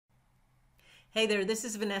Hey there, this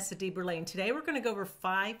is Vanessa DeBurlet, and today we're going to go over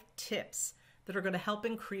 5 tips that are going to help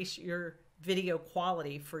increase your video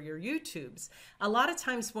quality for your YouTubes. A lot of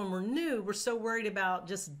times when we're new, we're so worried about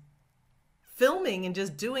just filming and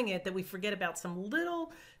just doing it that we forget about some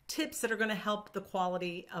little tips that are going to help the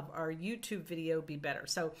quality of our YouTube video be better.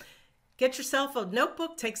 So get yourself a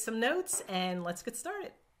notebook, take some notes, and let's get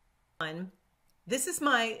started. This is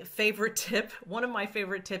my favorite tip. One of my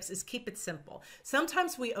favorite tips is keep it simple.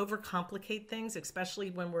 Sometimes we overcomplicate things, especially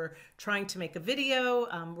when we're trying to make a video.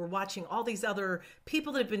 We're watching all these other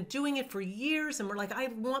people that have been doing it for years, and we're like, I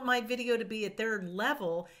want my video to be at their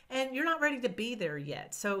level, and you're not ready to be there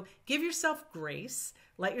yet. So give yourself grace,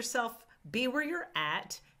 let yourself be where you're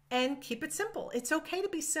at, and keep it simple. It's okay to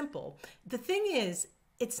be simple. The thing is,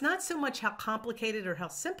 it's not so much how complicated or how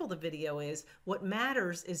simple the video is. What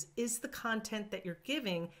matters is the content that you're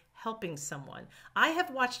giving helping someone? I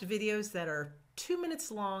have watched videos that are 2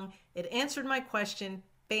 minutes long. It answered my question.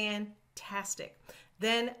 Fantastic.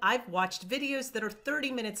 Then I've watched videos that are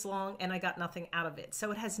 30 minutes long and I got nothing out of it.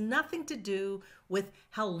 So it has nothing to do with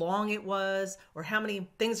how long it was or how many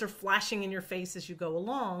things are flashing in your face as you go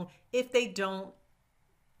along if they don't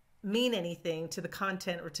mean anything to the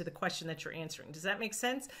content or to the question that you're answering. Does that make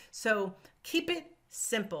sense? So keep it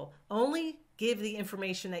simple. Only give the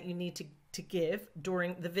information that you need to give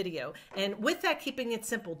during the video. And with that, keeping it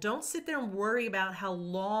simple, don't sit there and worry about how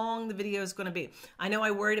long the video is going to be. I know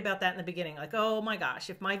I worried about that in the beginning. Like, oh my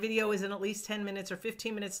gosh, if my video isn't at least 10 minutes or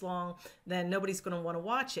 15 minutes long, then nobody's going to want to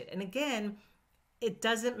watch it. And again, it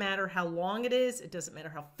doesn't matter how long it is. It doesn't matter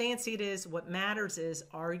how fancy it is. What matters is,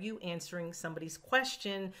 are you answering somebody's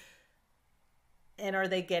question? And are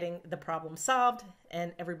they getting the problem solved?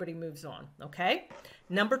 And everybody moves on, okay?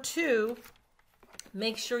 Number 2,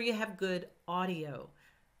 make sure you have good audio.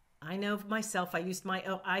 I know for myself, I used my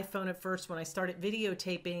iPhone at first when I started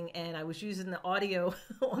videotaping, and I was using the audio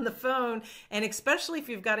on the phone. And especially if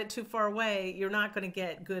you've got it too far away, you're not going to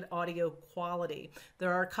get good audio quality.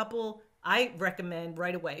 There are a couple I recommend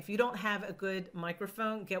right away. If you don't have a good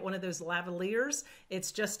microphone, get one of those lavaliers.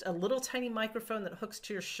 It's just a little tiny microphone that hooks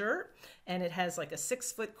to your shirt, and it has like a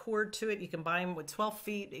 6-foot cord to it. You can buy them with 12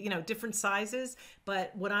 feet, you know, different sizes.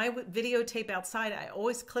 But when I would videotape outside, I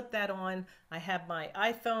always clip that on. I have my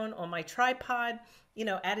iPhone on my tripod, you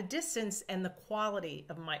know, at a distance, and the quality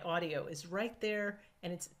of my audio is right there,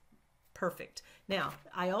 and it's perfect. Now,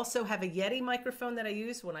 I also have a Yeti microphone that I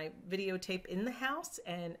use when I videotape in the house,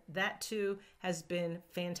 and that too has been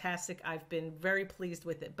fantastic. I've been very pleased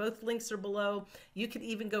with it. Both links are below. You can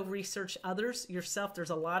even go research others yourself. There's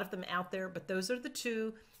a lot of them out there, but those are the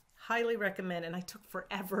 2 highly recommend. And I took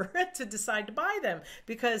forever to decide to buy them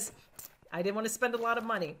because I didn't want to spend a lot of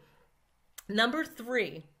money. Number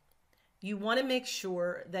 3, you want to make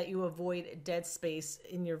sure that you avoid dead space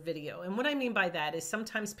in your video. And what I mean by that is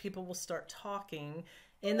sometimes people will start talking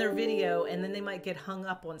in their video and then they might get hung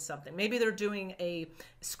up on something. Maybe they're doing a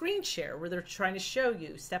screen share where they're trying to show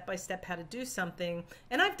you step by step how to do something.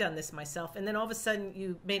 And I've done this myself. And then all of a sudden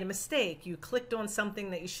you made a mistake. You clicked on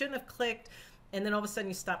something that you shouldn't have clicked. And then all of a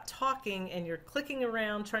sudden you stop talking and you're clicking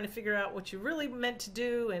around trying to figure out what you really meant to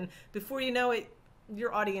do. And before you know it,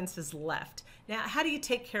 your audience is left. Now, how do you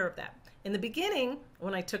take care of that? In the beginning,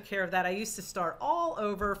 when I took care of that, I used to start all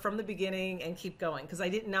over from the beginning and keep going because I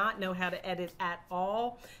did not know how to edit at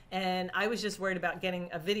all. And I was just worried about getting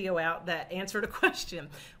a video out that answered a question.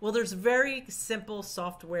 Well, there's very simple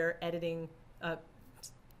software editing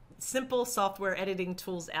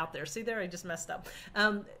tools out there. See there, I just messed up.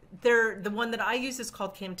 The one that I use is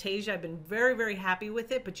called Camtasia. I've been very, very happy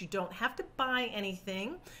with it, but you don't have to buy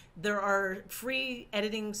anything. There are free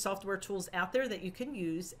editing software tools out there that you can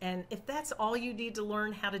use. And if that's all you need to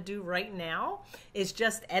learn how to do right now is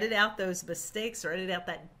just edit out those mistakes or edit out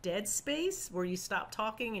that dead space where you stop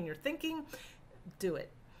talking and you're thinking, do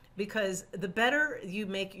it. Because the better you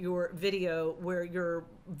make your video where your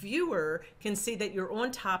viewer can see that you're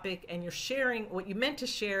on topic and you're sharing what you meant to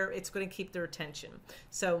share, it's going to keep their attention.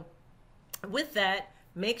 So with that,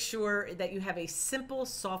 make sure that you have a simple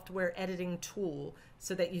software editing tool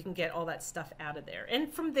so that you can get all that stuff out of there.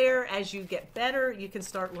 And from there, as you get better, you can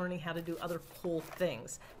start learning how to do other cool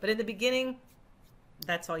things. But in the beginning,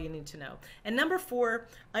 that's all you need to know. And number 4,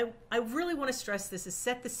 I really want to stress this, is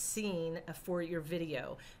set the scene for your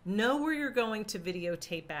video. Know where you're going to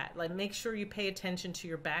videotape at. Like, make sure you pay attention to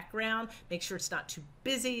your background. Make sure it's not too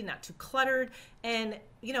busy, not too cluttered. And,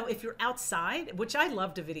 you know, if you're outside, which I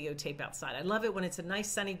love to videotape outside. I love it when it's a nice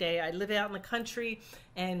sunny day. I live out in the country,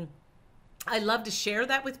 and I love to share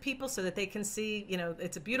that with people so that they can see, you know,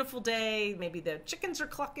 it's a beautiful day. Maybe the chickens are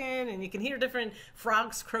clucking and you can hear different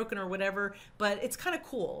frogs croaking or whatever, but it's kind of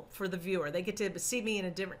cool for the viewer. They get to see me in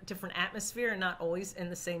a different atmosphere and not always in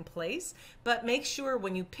the same place. But make sure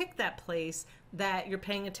when you pick that place that you're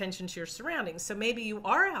paying attention to your surroundings. So maybe you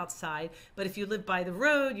are outside, but if you live by the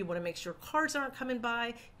road, you want to make sure cars aren't coming by.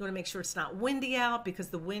 You want to make sure it's not windy out because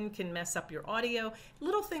the wind can mess up your audio.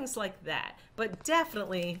 Little things like that. But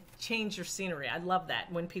definitely change your scenery. I love that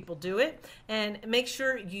when people do it. And make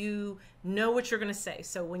sure you know what you're going to say.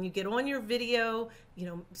 So when you get on your video, you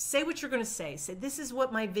know, say what you're going to say. Say, this is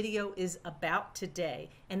what my video is about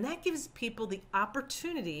today. And that gives people the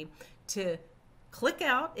opportunity to click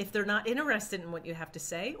out if they're not interested in what you have to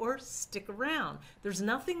say, or stick around. There's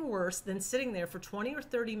nothing worse than sitting there for 20 or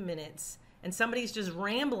 30 minutes and somebody's just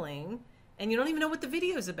rambling and you don't even know what the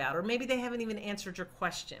video is about, or maybe they haven't even answered your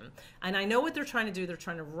question. And I know what they're trying to do. They're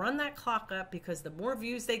trying to run that clock up because the more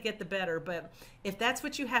views they get, the better. But if that's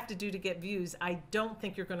what you have to do to get views, I don't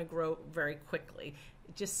think you're going to grow very quickly.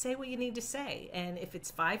 Just say what you need to say. And if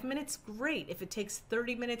it's 5 minutes, great. If it takes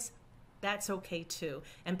 30 minutes, that's okay too.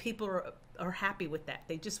 And people are happy with that.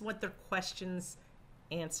 They just want their questions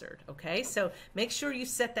answered, okay? So make sure you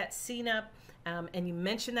set that scene up and you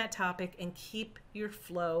mention that topic and keep your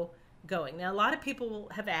flow going. Now, a lot of people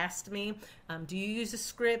have asked me, do you use a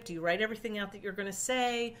script? Do you write everything out that you're gonna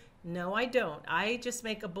say? No, I don't. I just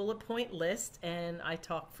make a bullet point list and I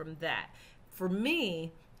talk from that. For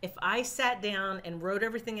me, if I sat down and wrote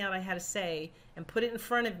everything out I had to say and put it in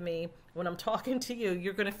front of me when I'm talking to you,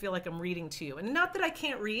 you're going to feel like I'm reading to you. And not that I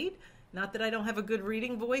can't read, not that I don't have a good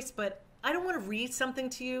reading voice, but I don't want to read something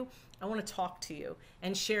to you. I want to talk to you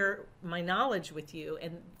and share my knowledge with you.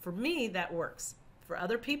 And for me, that works. For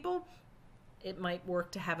other people, it might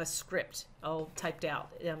work to have a script all typed out.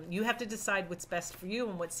 You have to decide what's best for you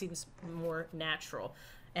and what seems more natural.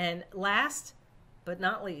 And last but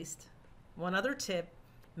not least, one other tip,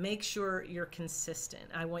 make sure you're consistent.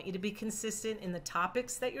 I want you to be consistent in the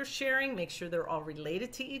topics that you're sharing. Make sure they're all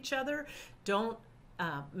related to each other. Don't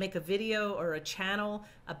make a video or a channel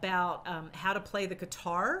about how to play the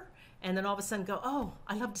guitar and then all of a sudden go, oh,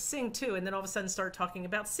 I love to sing too. And then all of a sudden start talking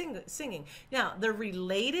about singing. Now, they're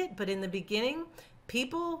related, but in the beginning,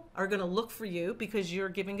 people are going to look for you because you're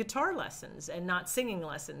giving guitar lessons and not singing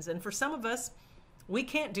lessons. And for some of us, we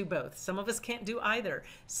can't do both. Some of us can't do either.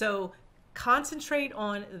 So concentrate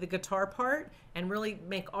on the guitar part and really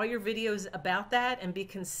make all your videos about that and be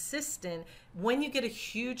consistent. When you get a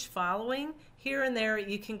huge following, here and there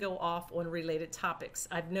you can go off on related topics.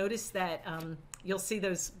 I've noticed that you'll see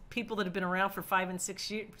those people that have been around for 5 and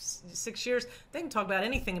 6 years, they can talk about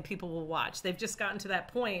anything and people will watch. They've just gotten to that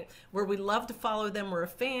point where we love to follow them, we're a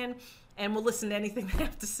fan, and we'll listen to anything they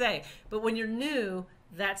have to say. But when you're new,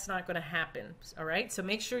 that's not going to happen, all right? So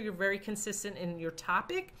make sure you're very consistent in your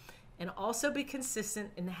topic. And also be consistent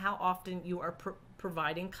in how often you are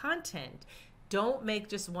providing content. Don't make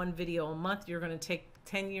just one video a month. You're going to take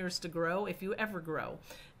 10 years to grow, if you ever grow.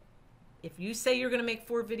 If you say you're going to make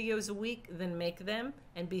 4 videos a week, then make them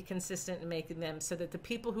and be consistent in making them so that the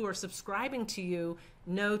people who are subscribing to you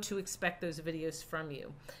know to expect those videos from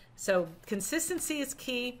you. So consistency is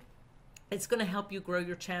key. It's going to help you grow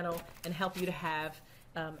your channel and help you to have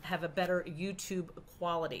a better YouTube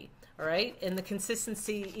quality. All right, and the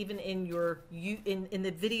consistency even in your in the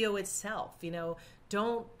video itself. You know,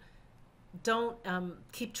 don't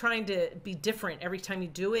keep trying to be different every time you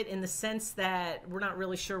do it, in the sense that we're not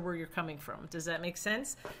really sure where you're coming from. Does that make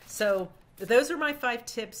sense? So those are my 5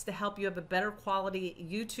 tips to help you have a better quality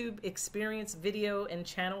YouTube experience, video and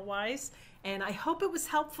channel wise. And I hope it was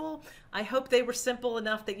helpful. I hope they were simple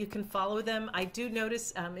enough that you can follow them. I do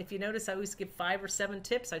notice, if you notice, I always give 5 or 7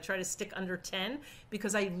 tips. I try to stick under 10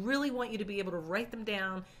 because I really want you to be able to write them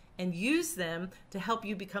down and use them to help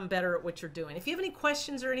you become better at what you're doing. If you have any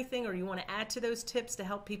questions or anything, or you want to add to those tips to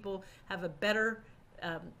help people have a better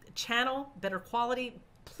channel, better quality,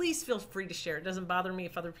 please feel free to share. It doesn't bother me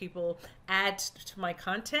if other people add to my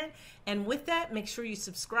content. And with that, make sure you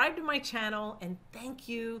subscribe to my channel, and thank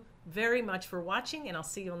you very much for watching, and I'll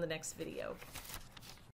see you on the next video.